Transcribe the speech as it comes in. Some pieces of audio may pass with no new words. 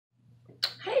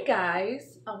Hey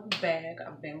guys, I'm back.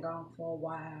 I've been gone for a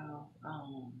while. I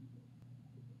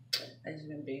just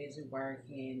been busy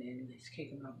working and it's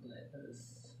kicking my butt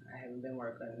because I haven't been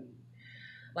working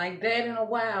like that in a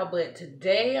while. But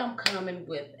today I'm coming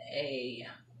with a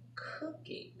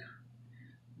cooking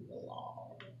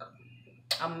vlog.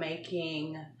 I'm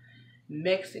making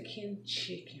Mexican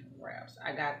chicken wraps.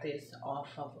 I got this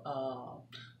off of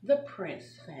the Prince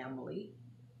family.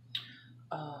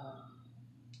 Uh,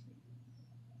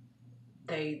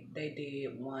 they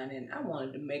did one and I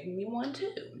wanted to make me one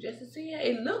too, just to see how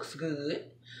it looks good.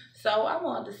 So I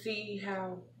wanted to see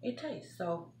how it tastes.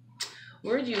 So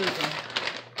we're using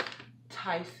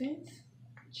Tyson's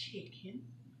chicken.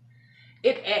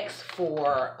 It asks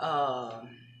for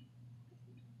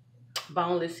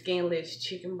boneless, skinless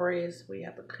chicken breast. We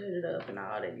have to cut it up and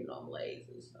all that. You know, I'm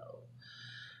lazy, so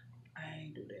I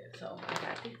ain't do that. So I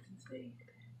got this instead.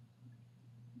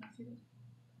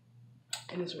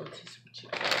 And it's rotisserie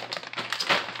chicken.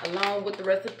 Along with the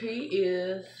recipe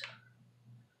is,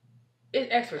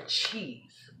 it asks for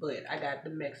cheese, but I got the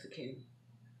Mexican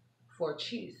for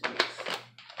cheese mix.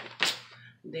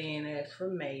 Then it asks for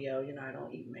mayo. You know, I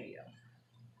don't eat mayo,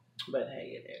 but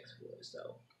hey, it asks for it.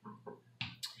 So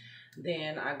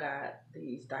then I got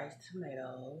these diced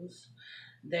tomatoes.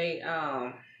 They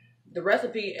the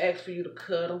recipe asks for you to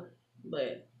cut them,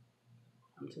 but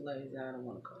I'm too lazy. I don't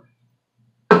want to cut them.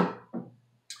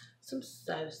 Some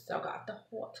sauce. I got the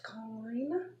hot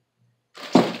kind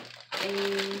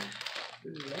and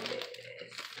lettuce,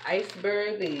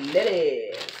 iceberg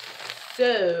lettuce.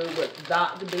 So with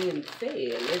that being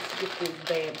said, let's get this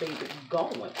bad baby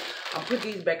going. I'll put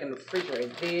these back in the refrigerator.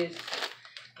 This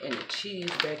and the cheese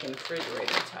back in the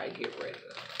refrigerator until I get ready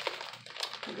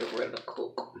to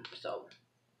cook. So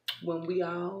when we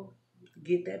all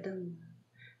get that done,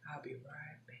 I'll be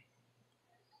right back.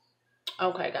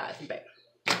 Okay guys, I'm back.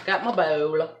 Got my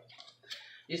bowl.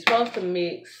 You're supposed to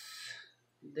mix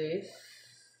this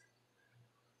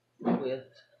with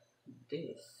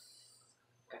this.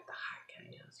 Got the hot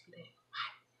kind, y'all see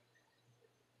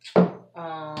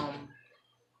that?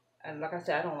 And like I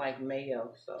said, I don't like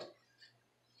mayo, so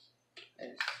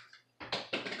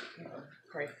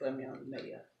pray for me on the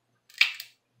mayo.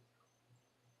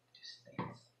 Just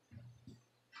this.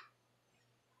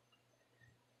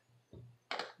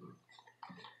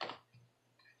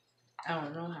 I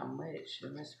don't know how much. The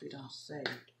recipe don't say.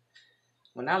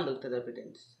 When I looked it up, it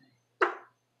didn't say.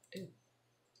 Ew.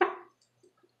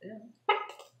 Ew.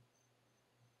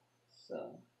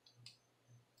 So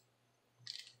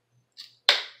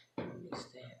mix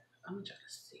that. I'm gonna try to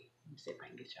see. Let me see if I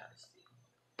can get y'all to see.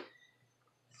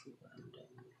 See what I'm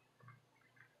doing.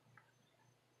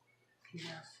 Can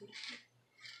y'all see?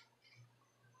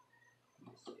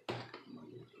 Let's see. I'm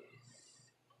gonna do this.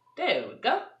 There we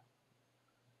go.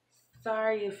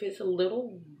 Sorry if it's a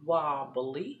little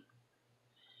wobbly.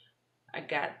 I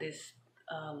got this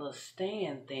little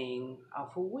stand thing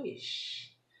off of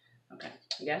Wish. Okay,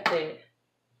 got that.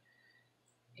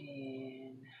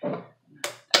 And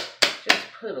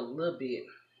just put a little bit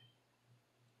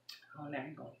on there.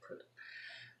 I'm gonna put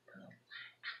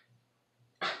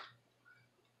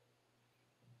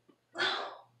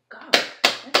oh God.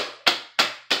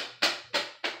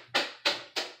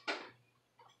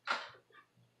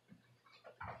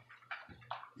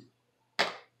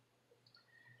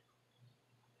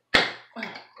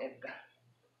 There we go.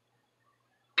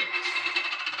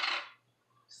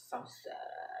 Salsa,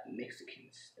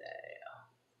 Mexican style.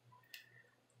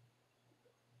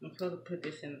 I'm supposed to put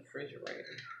this in the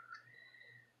refrigerator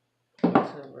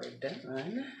until we're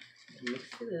done. Mix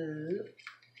it up.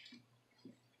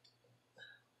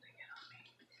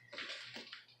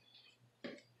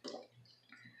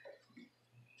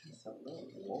 It's a little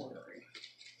watery.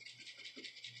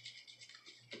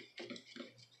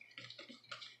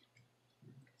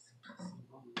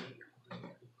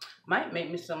 Might make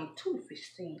me some two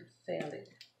fish salad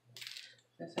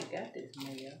since I got this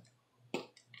mayo.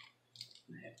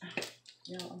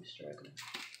 Y'all, I'm struggling.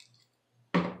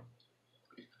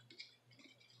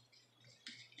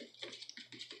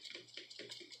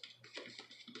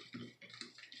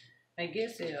 I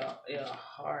guess it'll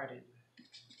harden.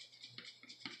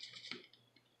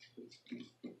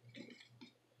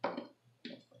 I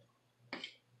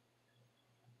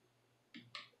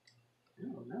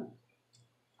don't know.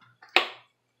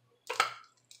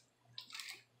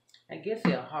 I guess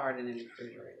it'll harden in the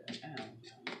refrigerator. I don't know.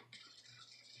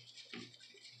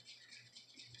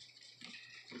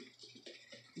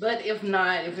 But if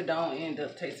not, if it don't end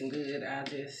up tasting good, I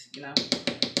just, you know,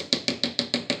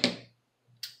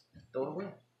 throw it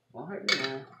away. Won't hurt me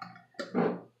now.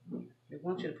 They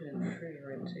want you to put it in the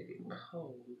refrigerator to get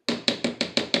cold. But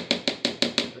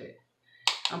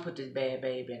I'm gonna put this bad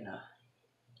babe in the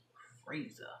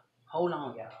freezer. Hold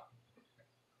on, y'all.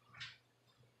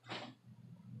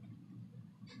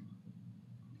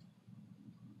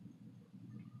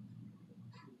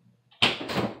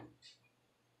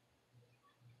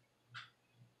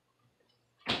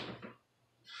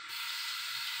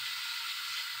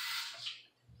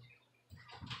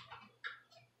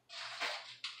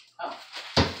 Oh,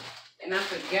 and I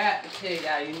forgot to tell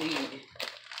y'all you need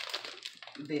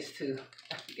this too.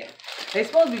 I forgot. They're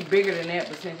supposed to be bigger than that,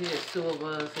 but since it's just 2 of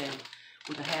us, and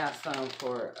we can have some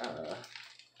for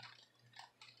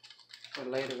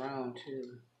later on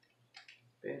too.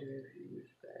 Better if you use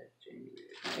that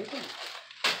January.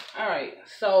 Alright,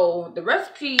 so the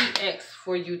recipe asks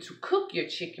for you to cook your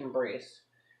chicken breast.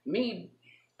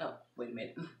 Oh, wait a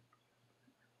minute.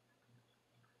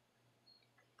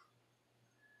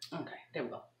 Okay, there we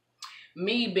go.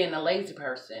 Me being a lazy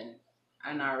person,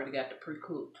 I already got the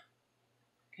pre-cooked.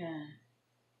 Okay,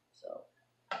 so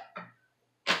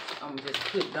I'm gonna just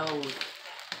put those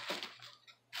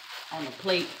on the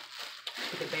plate.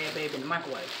 Put the bad baby in the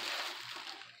microwave.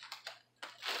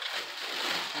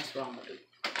 That's what I'm gonna do.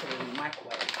 Put it in the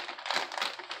microwave.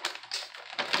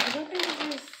 I don't think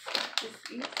it's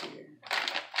easier.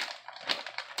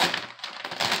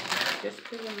 Just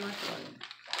put it in the microwave.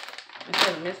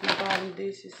 Instead of messing up all these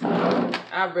dishes. I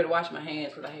already washed my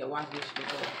hands because I had washed dishes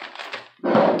before.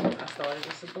 I started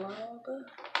as a blogger.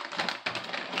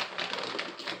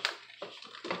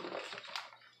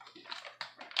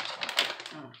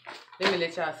 Let me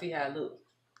let y'all see how it looks.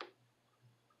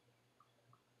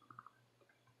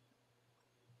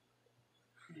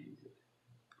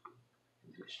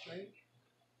 Is it straight?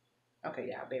 Okay,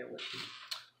 y'all bear with me.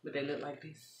 But they look like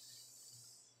this.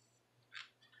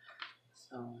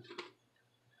 So I'm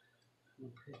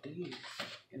gonna put these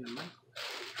in the microwave.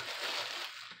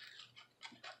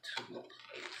 2 more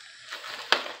plates.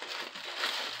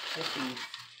 Let's see.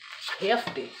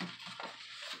 Hefty.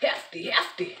 That's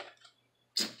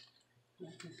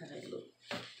how they look.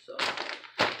 So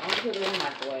I'm gonna put it in the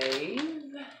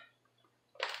microwave.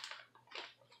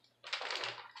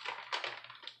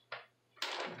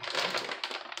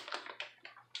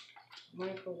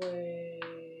 Microwave.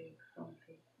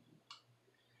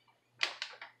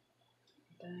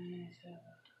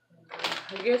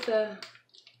 I guess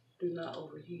do not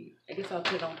overheat. I guess I'll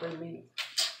put it on 3 minutes.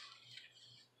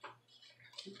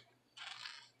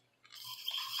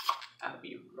 I'll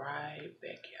be right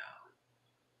back,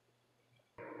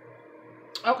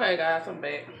 y'all. Okay, guys, I'm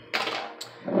back.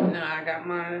 Now I got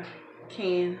my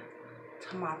canned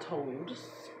tomatoes.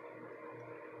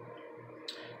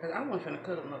 Cause I wasn't finna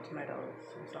cook up no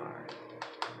tomatoes. I'm sorry.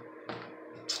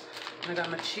 I got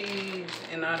my cheese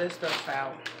and all this stuff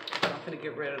out. So I'm finna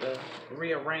get ready to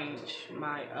rearrange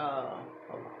my hold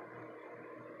on.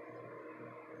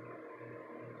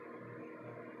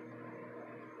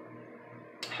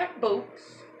 Heck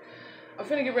boots. I'm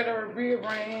finna get ready to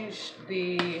rearrange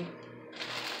the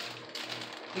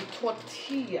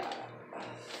tortilla.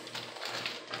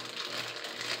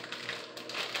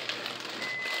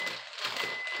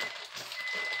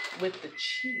 With the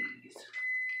cheese.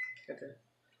 Got to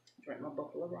drink my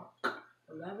Buffalo Rock.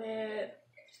 I love it.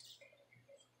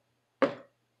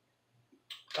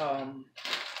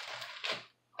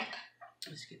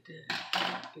 Let's get this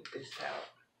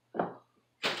out.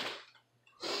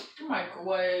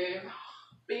 Microwave.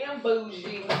 Being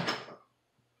bougie.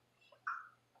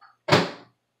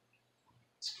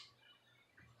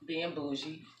 Being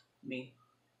bougie. Me.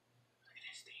 Look at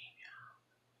this thing,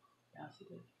 y'all. Y'all see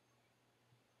that?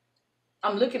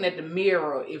 I'm looking at the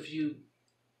mirror if you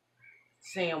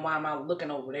saying why am I looking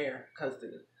over there, because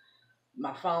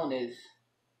my phone is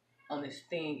on this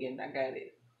thing and I got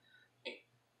it.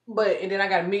 And then I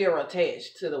got a mirror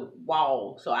attached to the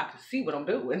wall so I can see what I'm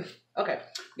doing. Okay,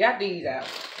 got these out.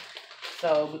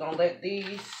 So we're gonna let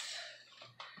these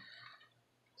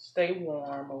stay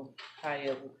warm or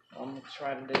however I'm gonna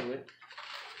try to do it.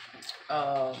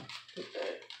 Put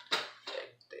that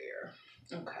back there.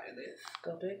 Okay, let's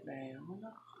go back down.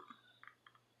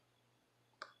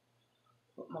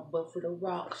 Put my Buffalo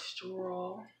Rock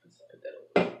straw. Let's put that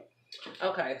over there.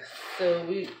 Okay, so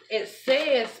it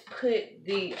says put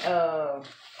the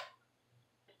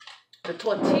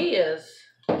tortillas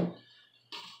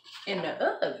in the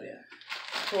oven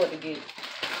for it to get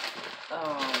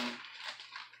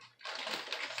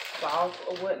soft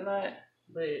or whatnot,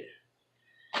 but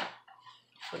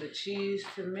for the cheese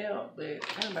to melt, but I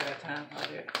ain't got time for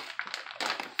that.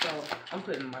 So I'm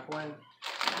putting it in the microwave.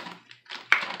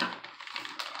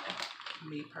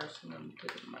 Me personally,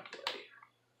 put it in the microwave.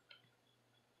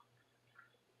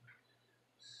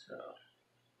 So,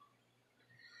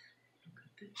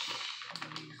 put the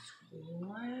cheese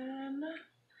one.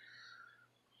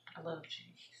 I love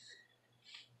cheese.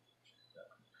 So,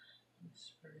 let's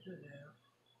spread it out.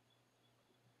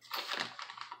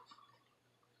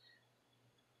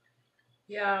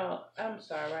 Y'all, I'm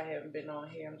sorry I haven't been on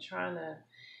here. I'm trying to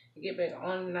get back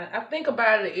on. I think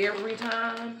about it every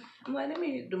time. I'm like, let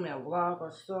me do me a vlog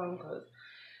or something, because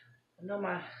I know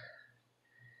my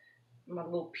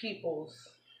little peoples,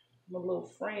 my little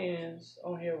friends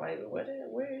on here like,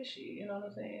 where is she? You know what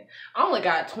I'm saying? I only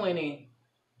got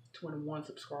 21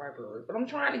 subscribers, but I'm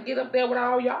trying to get up there with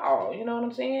all y'all. You know what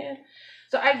I'm saying?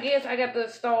 So I guess I got to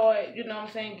start, you know what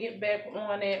I'm saying, get back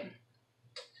on it.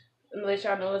 And let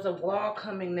y'all know there's a vlog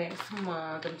coming next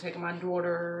month. I'm taking my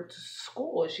daughter to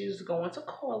school. She's going to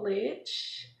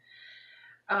college.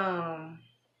 I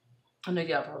know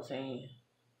y'all probably saying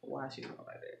why she's going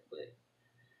like that, but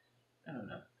I don't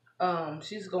know.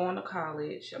 She's going to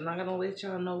college. I'm not gonna let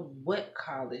y'all know what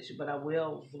college, but I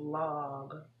will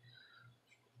vlog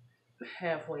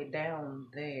halfway down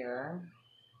there.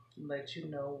 Let you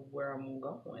know where I'm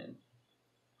going.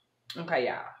 Okay,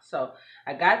 y'all. So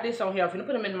I got this on here. I'm gonna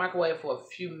put them in the microwave for a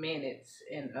few minutes,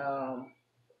 and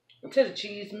until the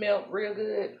cheese melt real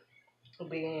good.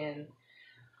 Then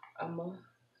I'm gonna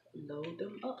load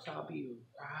them up. So I'll be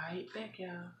right back,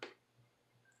 y'all.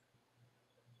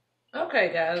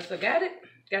 Okay, guys. I got it.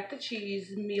 Got the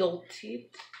cheese melted.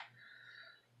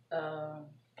 Oh.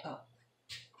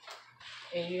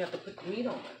 And you have to put the meat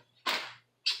on it.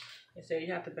 And so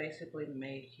you have to basically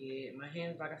make it. My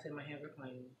hands, like I said, my hands are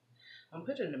clean. I'm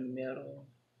putting it in the middle.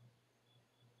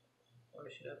 Or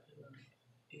should I put it on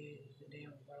the edge? The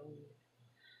damn roll?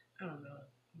 I don't know.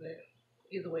 But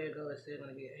either way it goes, it's still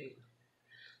gonna get ate.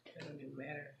 It doesn't even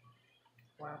matter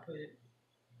where I put it.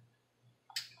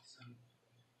 So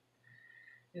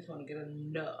just want to get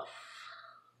enough,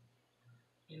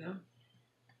 you know,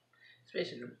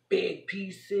 especially the big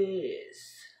pieces.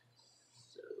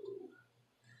 So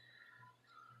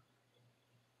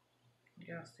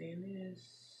y'all seeing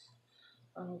this?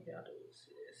 I hope y'all do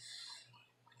see this.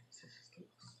 This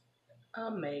looks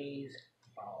amazing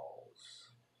balls.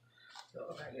 So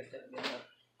okay, I guess that'll be enough.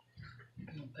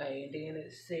 Okay, and then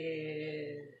it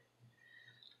said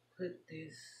put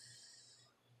this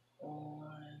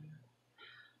on.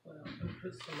 Well, I'm gonna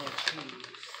put some more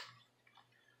cheese.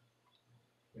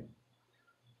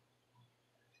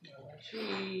 More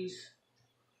cheese.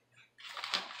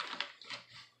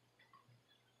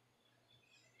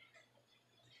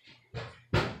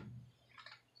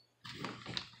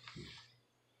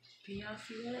 Can y'all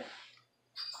see that?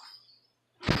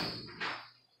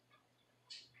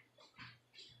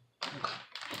 Okay.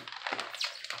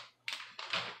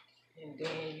 And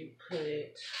then you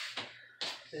put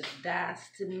the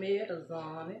diced tomatoes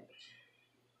on it.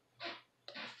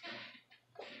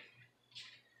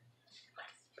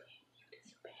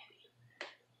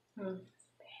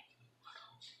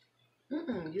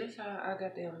 That's how I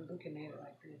got them looking at it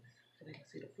like this, so they can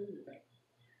see the food. Like,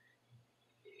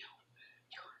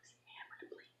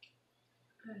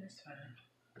 oh, that's fine.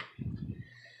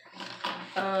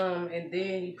 And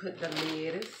then you put the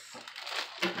lettuce.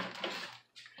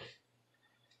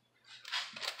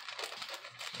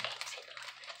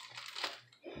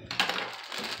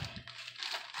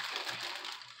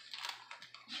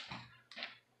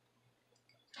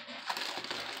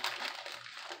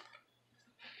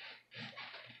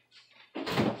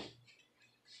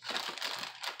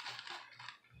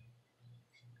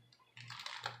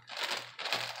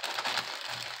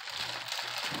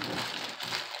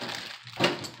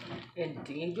 And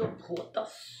then you put the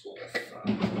sauce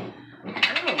on. I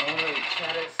don't want to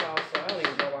try that sauce. I don't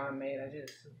even know why I made it. I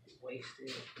just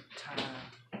wasted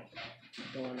time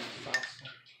doing the sauce.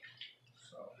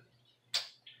 So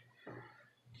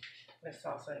that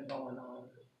sauce ain't going on.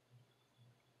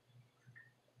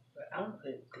 But I'm gonna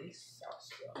put this sauce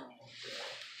on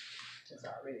there. It's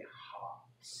already hot.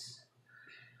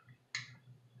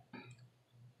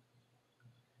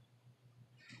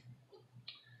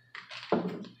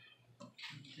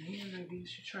 Then maybe you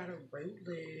should try to roll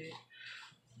it.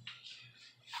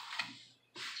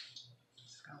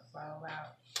 It's gonna fall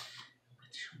out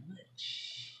too much.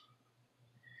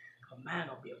 Cause mine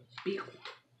gonna be a big one.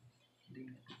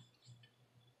 Then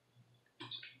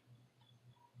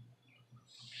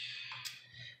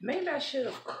maybe I should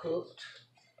have cooked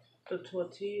the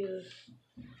tortillas.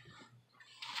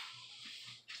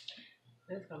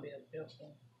 That's gonna be a big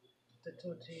one. The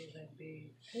tortillas ain't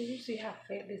big. Can you see how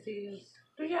fat this is?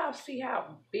 Do y'all see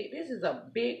how big? This is a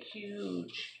big,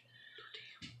 huge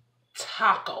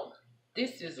taco.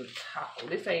 This is a taco.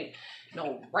 This ain't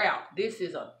no wrap. This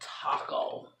is a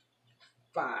taco.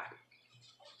 Fine.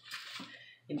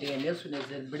 And then this one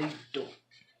is a burrito.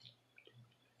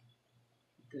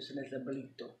 This one is a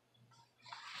burrito.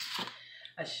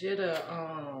 I should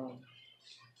have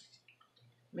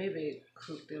maybe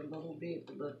cooked it a little bit,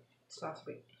 the sauce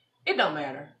bit. It don't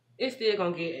matter. It's still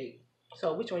gonna get 8.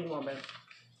 So which one you want, baby?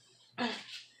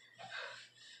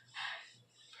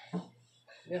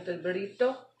 You want the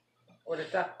burrito or the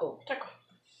taco? Taco.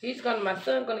 My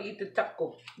son gonna eat the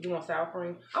taco. You want sour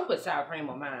cream? I'm put sour cream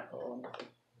on mine.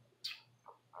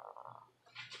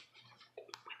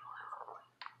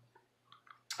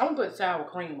 I'm gonna put sour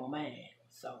cream on mine.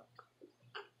 So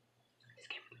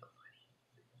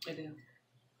it is.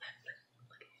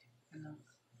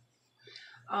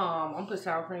 I'm gonna put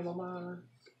sour cream on mine.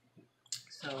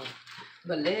 So,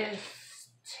 but let's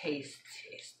taste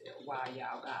it while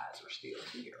y'all guys are still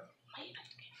here.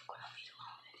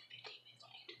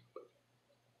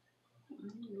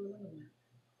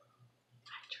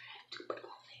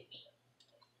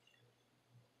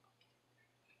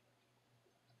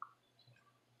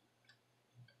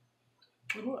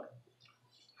 What?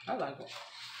 I like it.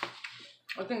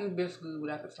 I think it's best good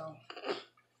without the sauce.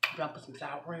 Y'all put some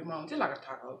sour cream on, just like a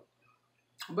taco.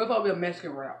 But it's gonna be a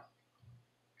Mexican wrap.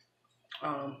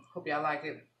 Hope y'all like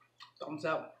it. Thumbs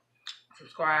up,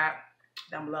 subscribe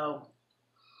down below.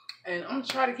 And I'm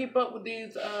trying to keep up with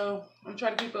these. Videos.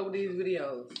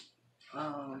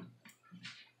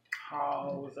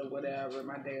 Hauls or whatever.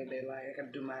 My day-to-day life. I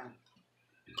gotta do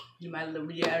my little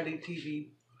reality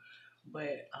TV.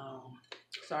 But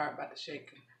sorry about the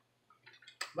shaking.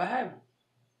 But hey,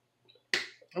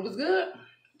 it was good.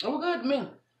 It was good to me.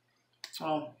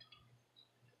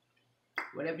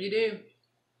 Whatever you do,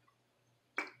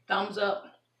 thumbs up,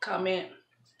 comment,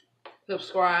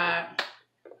 subscribe,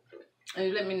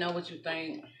 and let me know what you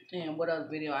think and what other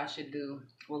video I should do,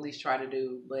 or at least try to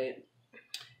do. But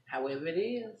however it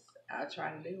is, I'll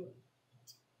try to do it.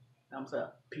 Thumbs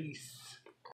up. Peace.